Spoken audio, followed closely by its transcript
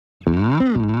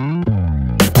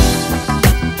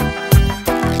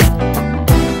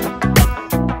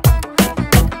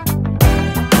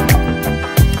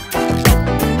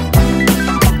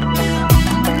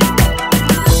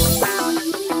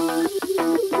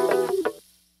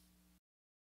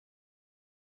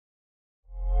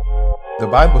The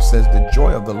Bible says the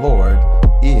joy of the Lord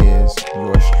is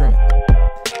your strength.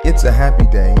 It's a Happy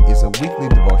Day is a weekly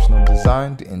devotional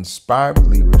designed to inspire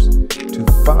believers to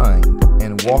find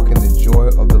and walk in the joy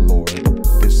of the Lord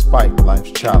despite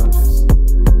life's challenges.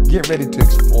 Get ready to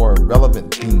explore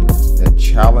relevant themes that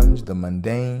challenge the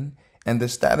mundane and the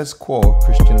status quo of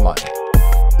Christian life.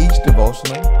 Each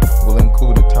devotional will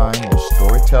include a time of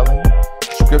storytelling,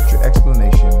 scripture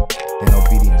explanation, and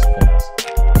obedience points.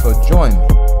 So join me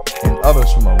and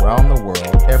others from around the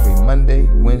world every Monday,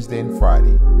 Wednesday, and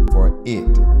Friday, for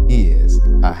it is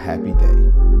a happy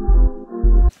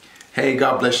day. Hey,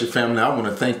 God bless your family. I want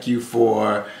to thank you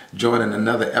for joining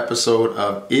another episode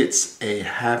of It's a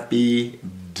Happy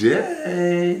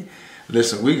Day.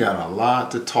 Listen, we got a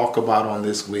lot to talk about on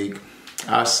this week.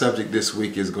 Our subject this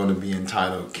week is going to be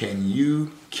entitled, Can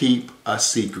You Keep a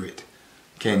Secret?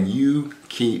 Can you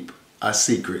keep a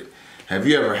secret? Have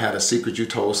you ever had a secret you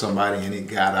told somebody and it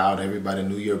got out, everybody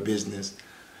knew your business?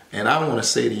 And I want to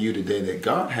say to you today that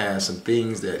God has some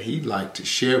things that He'd like to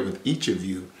share with each of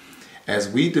you as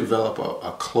we develop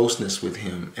a closeness with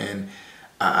Him. And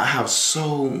I have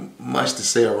so much to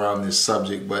say around this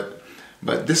subject, but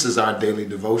this is our daily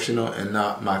devotional and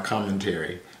not my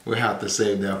commentary. We'll have to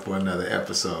save that for another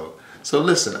episode. So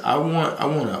listen, I want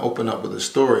to open up with a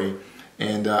story.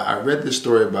 And I read this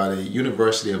story about a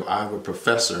University of Iowa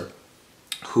professor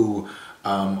who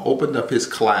opened up his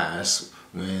class.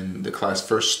 When the class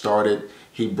first started,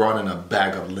 he brought in a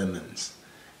bag of lemons.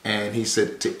 And he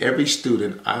said to every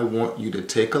student, I want you to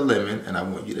take a lemon and I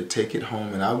want you to take it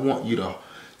home, and I want you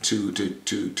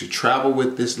to travel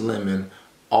with this lemon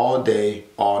all day,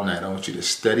 all night. I want you to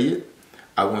study it.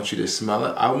 I want you to smell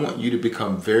it. I want you to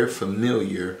become very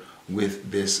familiar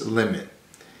with this lemon.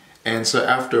 And so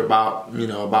after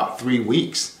about 3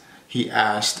 weeks, he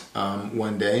asked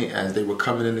one day as they were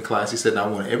coming into class, he said, I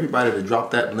want everybody to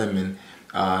drop that lemon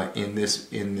in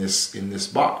this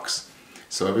box.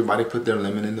 So everybody put their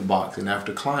lemon in the box. And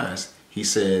after class, he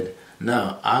said,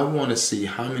 now I want to see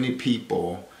how many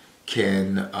people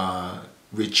can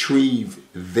retrieve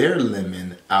their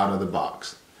lemon out of the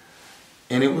box.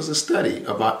 And it was a study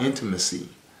about intimacy.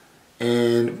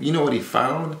 And you know what he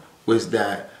found was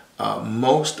that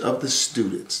most of the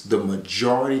students, the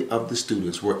majority of the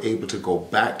students, were able to go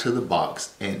back to the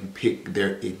box and pick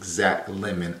their exact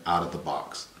lemon out of the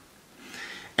box.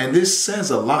 And this says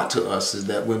a lot to us, is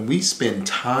that when we spend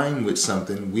time with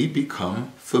something, we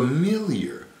become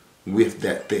familiar with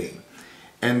that thing.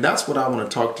 And that's what I want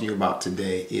to talk to you about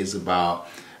today, is about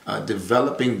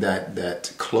developing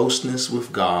that closeness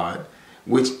with God,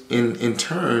 which in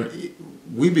turn,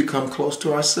 we become close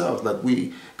to ourselves.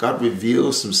 Like God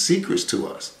reveals some secrets to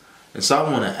us. And so I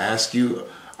want to ask you,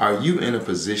 are you in a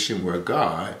position where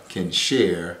God can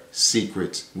share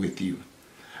secrets with you?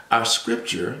 Our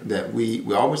scripture that we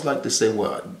always like to say,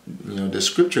 well, the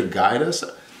scripture guide us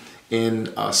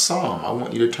in a Psalm. I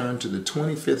want you to turn to the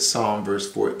 25th Psalm,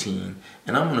 verse 14.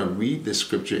 And I'm going to read this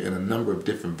scripture in a number of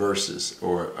different verses,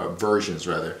 or versions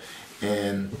rather.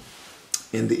 And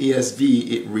in the ESV,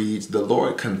 it reads, the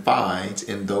Lord confides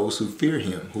in those who fear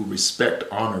Him, who respect,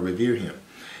 honor, revere Him.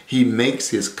 He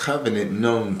makes His covenant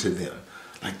known to them.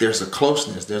 Like there's a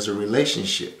closeness, there's a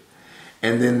relationship.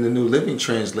 And then in the New Living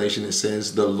Translation, it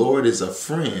says, the Lord is a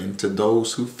friend to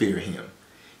those who fear Him.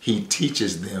 He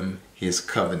teaches them His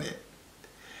covenant.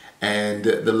 And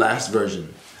the last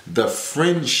version, the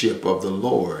friendship of the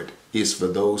Lord is for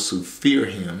those who fear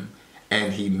Him,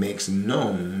 and He makes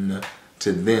known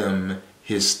to them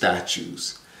His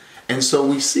statutes. And so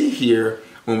we see here,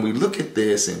 when we look at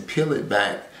this and peel it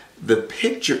back, the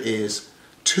picture is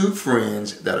two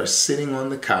friends that are sitting on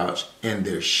the couch and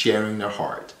they're sharing their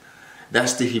heart.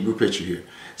 That's the Hebrew picture here.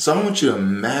 So I want you to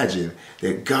imagine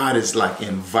that God is like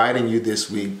inviting you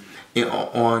this week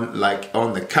on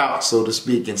the couch, so to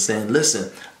speak, and saying,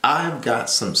 listen, I've got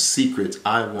some secrets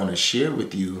I want to share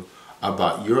with you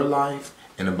about your life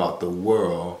and about the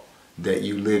world that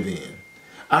you live in.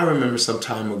 I remember some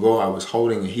time ago I was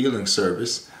holding a healing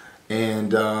service,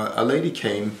 and a lady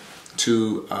came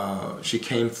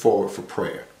forward for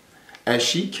prayer. As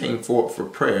she came forward for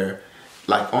prayer,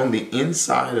 like on the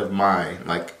inside of my,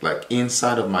 like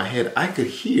inside of my head, I could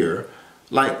hear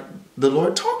like the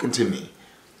Lord talking to me.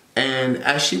 And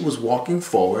as she was walking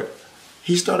forward,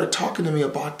 He started talking to me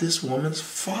about this woman's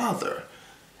father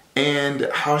and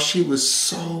how she was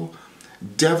so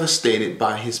devastated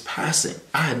by his passing.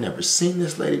 I had never seen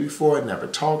this lady before. I never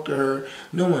talked to her.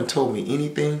 No one told me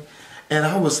anything. And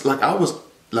I was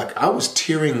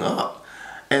tearing up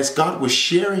as God was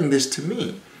sharing this to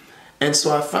me. And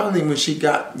so I finally, when she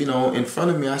got, in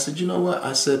front of me, I said, you know what?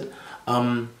 I said,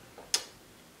 I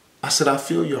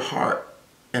feel your heart.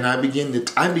 And I began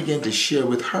to share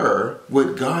with her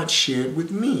what God shared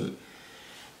with me.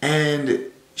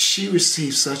 And she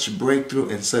received such breakthrough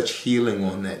and such healing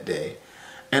on that day.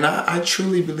 And I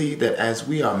truly believe that as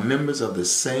we are members of the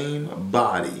same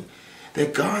body,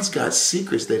 that God's got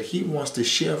secrets that he wants to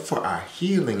share for our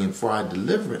healing and for our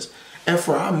deliverance and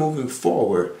for our moving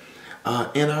forward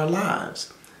in our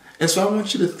lives. And so I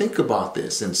want you to think about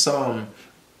this.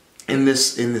 In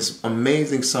this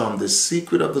amazing psalm, the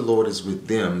secret of the Lord is with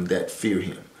them that fear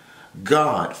him.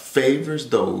 God favors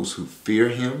those who fear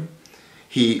him.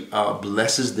 He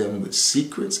blesses them with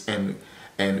secrets and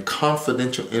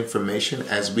confidential information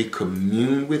as we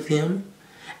commune with him.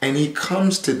 And he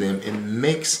comes to them and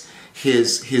makes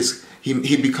he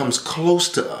becomes close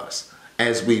to us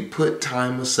as we put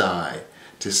time aside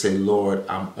to say, Lord,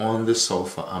 I'm on the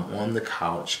sofa, I'm on the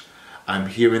couch, I'm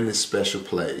here in this special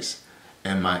place,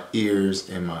 and my ears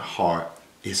and my heart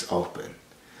is open.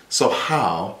 So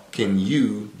how can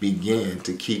you begin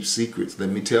to keep secrets? Let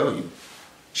me tell you.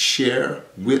 Share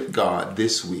with God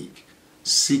this week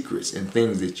secrets and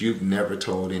things that you've never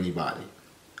told anybody.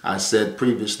 I said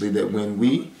previously that when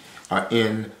we are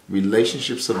in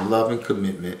relationships of love and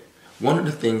commitment, one of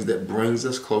the things that brings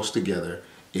us close together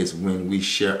is when we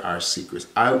share our secrets.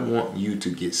 I want you to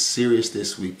get serious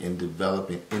this week in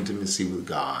developing intimacy with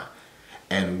God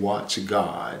and watch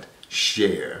God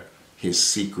share his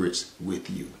secrets with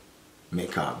you. May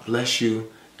God bless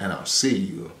you, and I'll see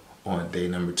you on day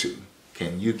number 2.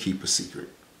 Can you keep a secret?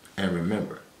 And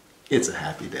remember, it's a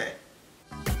happy day.